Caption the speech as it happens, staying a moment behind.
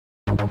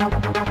Ja,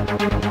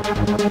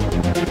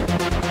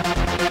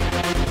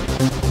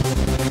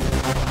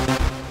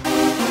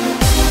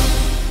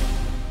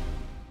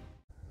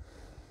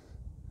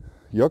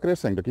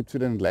 grüß euch, da gibt es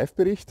wieder einen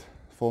Live-Bericht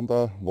von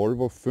der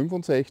Volvo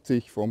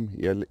 65 vom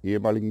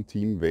ehemaligen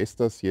Team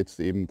Vestas,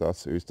 jetzt eben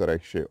das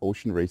österreichische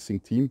Ocean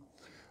Racing Team.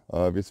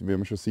 Wie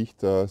man schon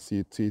sieht,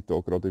 sieht sie da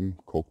gerade im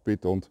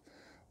Cockpit, und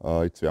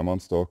jetzt werden wir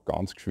uns da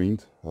ganz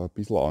geschwind ein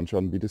bisschen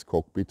anschauen, wie das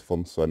Cockpit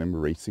von so einem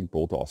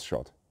Racingboot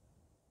ausschaut.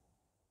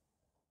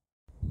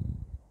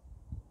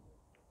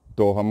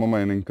 Da haben wir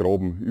mal einen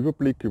groben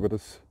Überblick über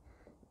das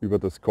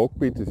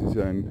Cockpit. Das ist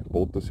ja ein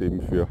Boot, das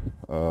eben für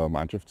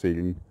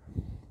Mannschaftssegeln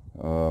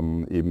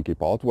eben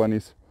gebaut worden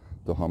ist.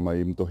 Da haben wir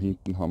eben da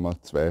hinten haben wir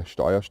zwei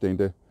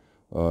Steuerstände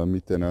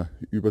mit einer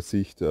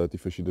Übersicht, die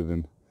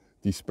verschiedenen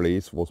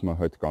Displays, was man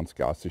halt ganz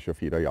klassisch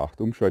auf jeder Yacht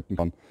umschalten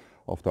kann.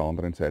 Auf der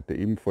anderen Seite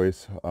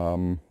ebenfalls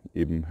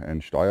eben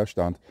ein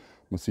Steuerstand.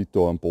 Man sieht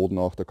da am Boden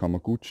auch, da kann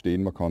man gut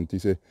stehen, man kann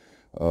diese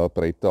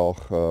Bretter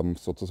auch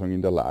sozusagen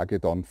in der Lage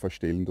dann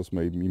verstellen, dass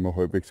man eben immer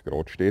halbwegs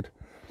gerade steht.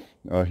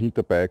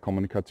 Hinterbei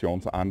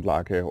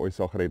Kommunikationsanlage,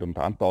 alles auch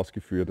redundant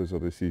ausgeführt, also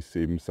das ist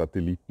eben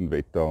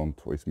Satellitenwetter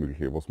und alles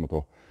Mögliche, was man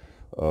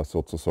da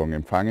sozusagen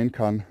empfangen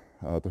kann.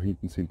 Da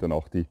hinten sind dann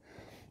auch die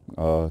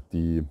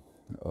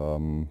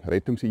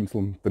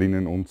Rettungsinseln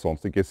drinnen und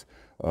sonstiges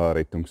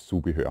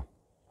Rettungszubehör.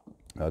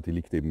 Die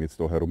liegt eben jetzt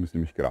da herum, ist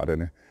nämlich gerade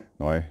eine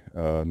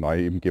neue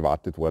eben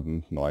gewartet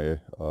worden, neue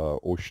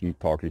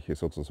Ocean-taugliche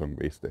sozusagen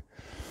Weste.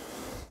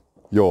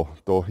 Ja,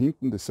 da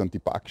hinten, das sind die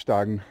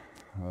Backstagen,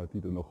 die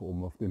dann nach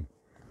oben auf den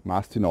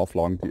Mast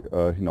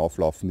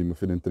hinauflaufen, die man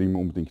für den Trim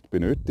unbedingt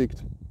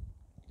benötigt.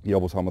 Ja,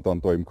 was haben wir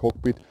dann da im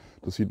Cockpit?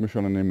 Da sieht man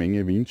schon eine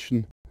Menge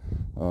Winschen,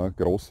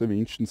 große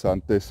Winschen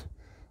sind das,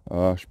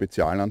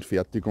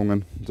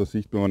 Spezialanfertigungen. Da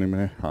sieht man, wenn ich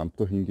meine Hand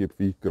da hingebe,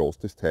 wie groß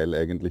das Teil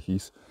eigentlich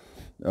ist.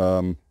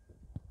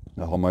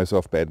 Da haben wir also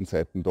auf beiden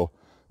Seiten da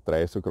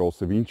drei so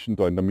große Winschen,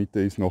 da in der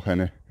Mitte ist noch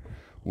eine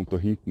und da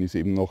hinten ist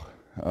eben noch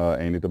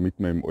eine,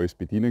 damit man eben alles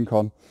bedienen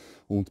kann,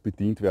 und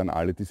bedient werden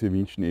alle diese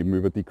Winschen eben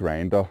über die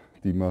Grinder,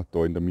 die man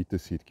da in der Mitte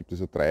sieht. Es gibt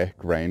also drei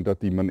Grinder,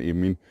 die man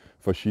eben in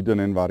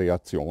verschiedenen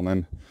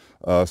Variationen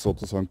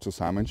sozusagen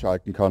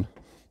zusammenschalten kann.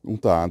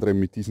 Unter anderem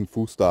mit diesen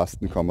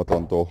Fußtasten kann man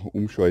dann da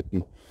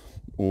umschalten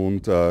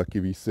und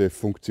gewisse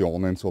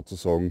Funktionen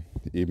sozusagen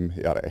eben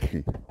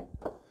erreichen.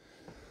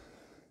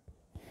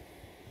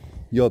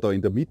 Ja, da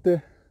in der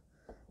Mitte,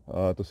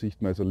 da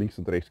sieht man also links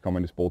und rechts kann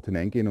man in das Boot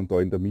hineingehen, und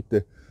da in der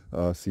Mitte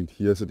sind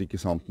hier also die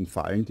gesamten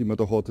Fallen, die man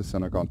da hat. Das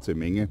sind eine ganze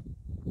Menge,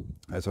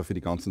 also für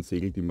die ganzen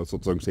Segel, die man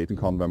sozusagen setzen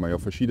kann, weil man ja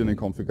verschiedene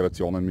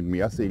Konfigurationen mit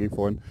mehr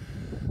Segelfallen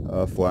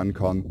fahren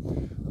kann.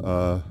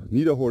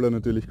 Niederholer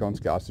natürlich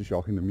ganz klassisch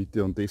auch in der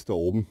Mitte, und das da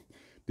oben,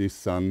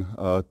 das sind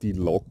die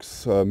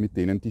Loks, mit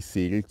denen die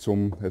Segel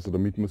also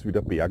damit man es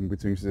wieder bergen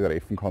bzw.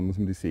 reffen kann, muss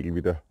man die Segel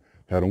wieder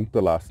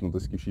herunterlassen, und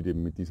das geschieht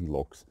eben mit diesen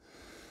Loks.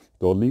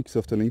 Da links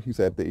auf der linken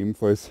Seite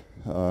ebenfalls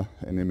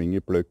eine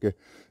Menge Blöcke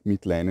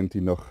mit Leinen, die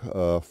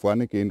nach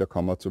vorne gehen. Da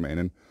kann man zum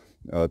einen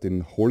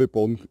den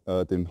Hohlepunkt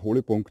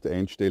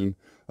einstellen,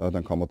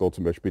 dann kann man da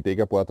zum Beispiel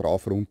Deggerboard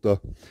rauf, runter,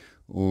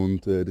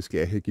 und das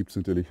gleiche gibt es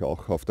natürlich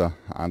auch auf der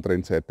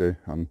anderen Seite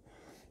an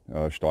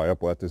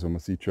Steuerbord. Also man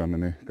sieht schon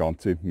eine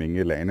ganze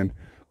Menge Leinen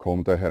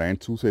kommen da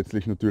herein,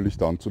 zusätzlich natürlich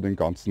dann zu den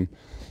ganzen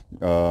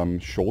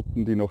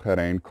Schotten, die noch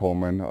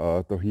hereinkommen.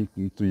 Da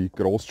hinten die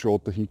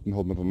Großschot, da hinten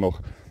hat man dann noch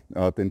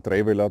den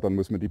Traveler, dann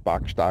muss man die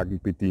Backstagen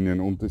bedienen,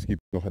 und es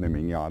gibt noch eine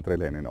Menge andere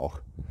Leinen auch.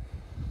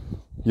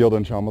 Ja,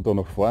 dann schauen wir da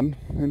nach vorn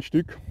ein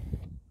Stück.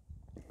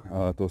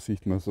 Da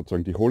sieht man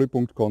sozusagen die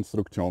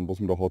Hohlepunktkonstruktion, was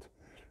man da hat.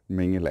 Eine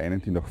Menge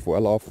Leinen, die nach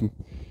vorlaufen.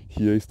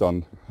 Hier ist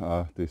dann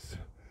das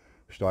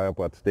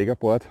Steuerbord,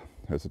 Deggerboard.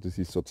 Also das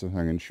ist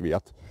sozusagen ein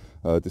Schwert.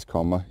 Das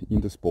kann man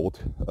in das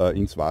Boot,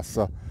 ins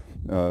Wasser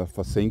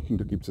versenken.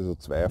 Da gibt es also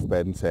zwei auf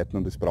beiden Seiten,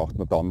 und das braucht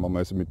man dann, wenn man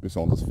also mit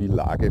besonders viel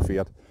Lage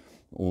fährt.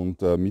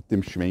 Und mit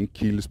dem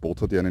Schwenkkiel, das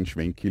Boot hat ja einen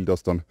Schwenkkiel,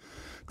 dass dann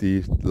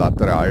die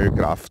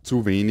Lateralkraft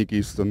zu wenig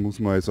ist, dann muss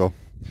man also,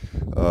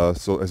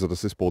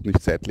 dass das Boot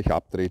nicht seitlich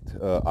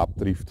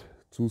abtrifft,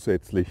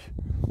 zusätzlich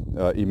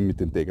eben mit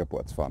den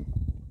Deggerboards fahren.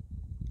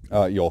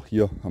 Ja,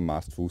 hier am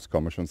Mastfuß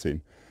kann man schon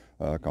sehen,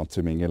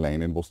 ganze Menge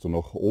Leinen, was da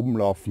nach oben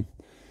laufen.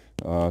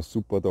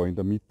 Super, da in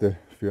der Mitte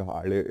für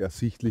alle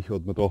ersichtlich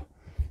hat man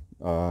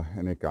da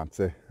eine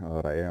ganze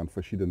Reihe an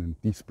verschiedenen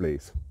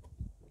Displays.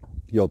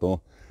 Ja, da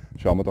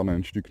schauen wir dann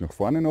ein Stück nach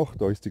vorne noch,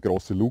 da ist die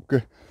große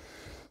Luke,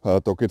 da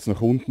geht es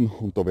nach unten,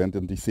 und da werden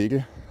dann die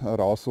Segel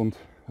raus und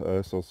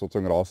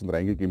sozusagen raus und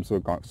reingegeben,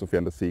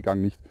 sofern der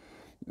Seegang nicht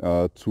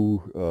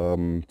zu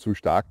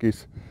stark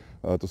ist.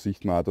 Da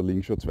sieht man auch, da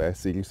liegen schon zwei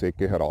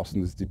Segelsäcke heraus,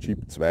 das ist die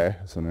Chip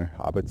 2, so eine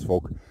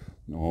Arbeitsfog,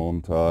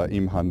 und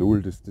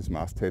MH0, das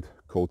Masthead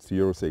Code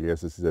Zero Segel,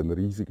 also es ist ein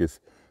riesiges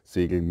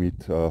Segel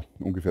mit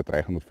ungefähr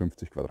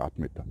 350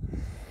 Quadratmeter.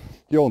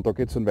 Ja, und da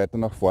geht es dann weiter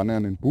nach vorne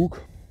an den Bug.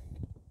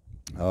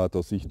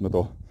 Da sieht man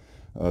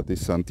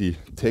das sind die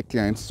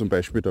Tacklines zum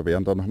Beispiel, da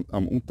werden dann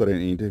am unteren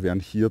Ende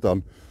hier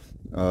dann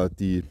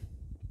die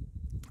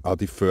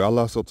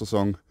Furler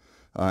sozusagen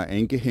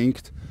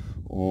eingehängt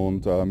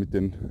und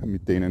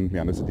mit denen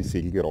werden also die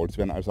Segel gerollt. Es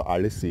werden also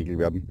alle Segel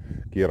werden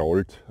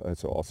gerollt,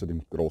 also außer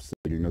dem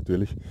Großsegel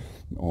natürlich.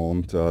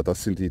 Und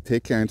das sind die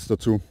Tacklines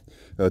dazu.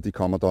 Die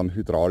kann man dann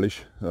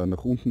hydraulisch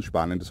nach unten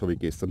spannen, das habe ich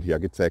gestern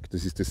hergezeigt.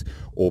 Das ist das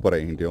obere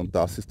Ende und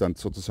das ist dann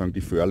sozusagen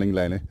die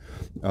Furlingleine,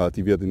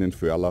 die wird in den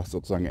Furler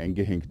sozusagen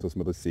eingehängt, dass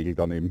man das Segel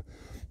dann eben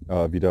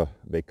wieder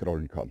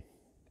wegrollen kann.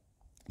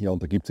 Ja,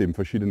 und da gibt es eben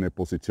verschiedene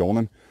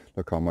Positionen.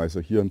 Da kann man also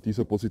hier an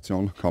dieser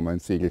Position kann man ein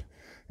Segel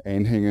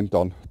einhängen.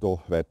 Dann da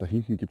weiter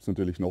hinten gibt es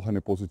natürlich noch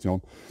eine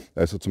Position.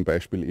 Also zum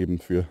Beispiel eben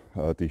für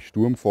die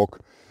Sturmfock,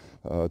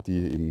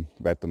 die eben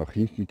weiter nach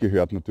hinten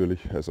gehört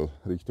natürlich, also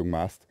Richtung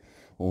Mast.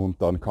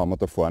 Und dann kann man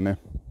da vorne,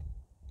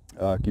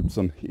 gibt es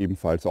dann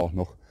ebenfalls auch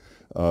noch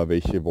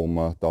welche, wo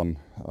man dann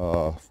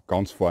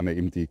ganz vorne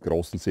eben die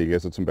großen Segel,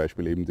 also zum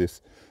Beispiel eben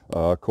das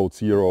Code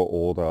Zero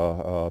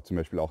oder zum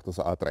Beispiel auch das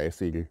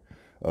A3-Segel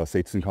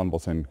setzen kann,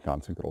 was ein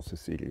ganz ein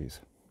großes Segel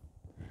ist.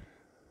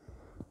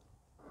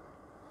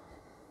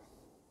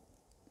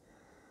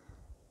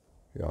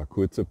 Ja,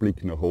 kurzer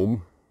Blick nach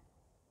oben.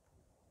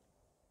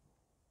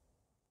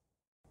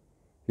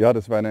 Ja,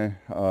 das war eine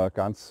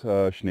ganz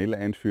schnelle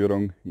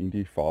Einführung in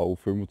die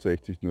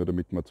VO65, nur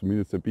damit man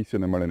zumindest ein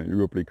bisschen einmal einen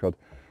Überblick hat,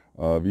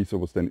 wie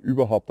sowas denn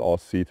überhaupt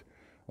aussieht.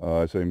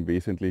 Also im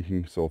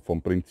Wesentlichen, so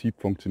vom Prinzip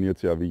funktioniert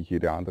es ja wie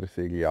jede andere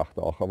Segelyacht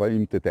auch, aber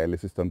im Detail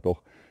ist es dann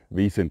doch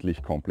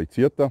wesentlich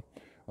komplizierter.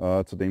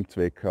 Zu dem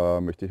Zweck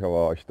möchte ich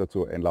aber euch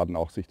dazu einladen,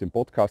 auch sich den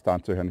Podcast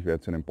anzuhören. Ich werde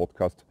jetzt einen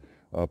Podcast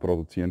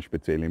produzieren,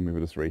 speziell eben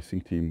über das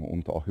Racing-Team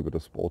und auch über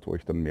das Boot, wo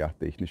ich dann mehr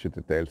technische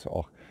Details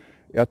auch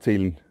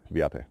erzählen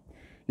werde.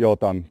 Ja,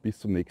 dann bis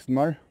zum nächsten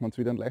Mal, wenn es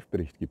wieder einen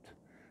Live-Bericht gibt.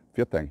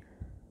 Vielen Dank.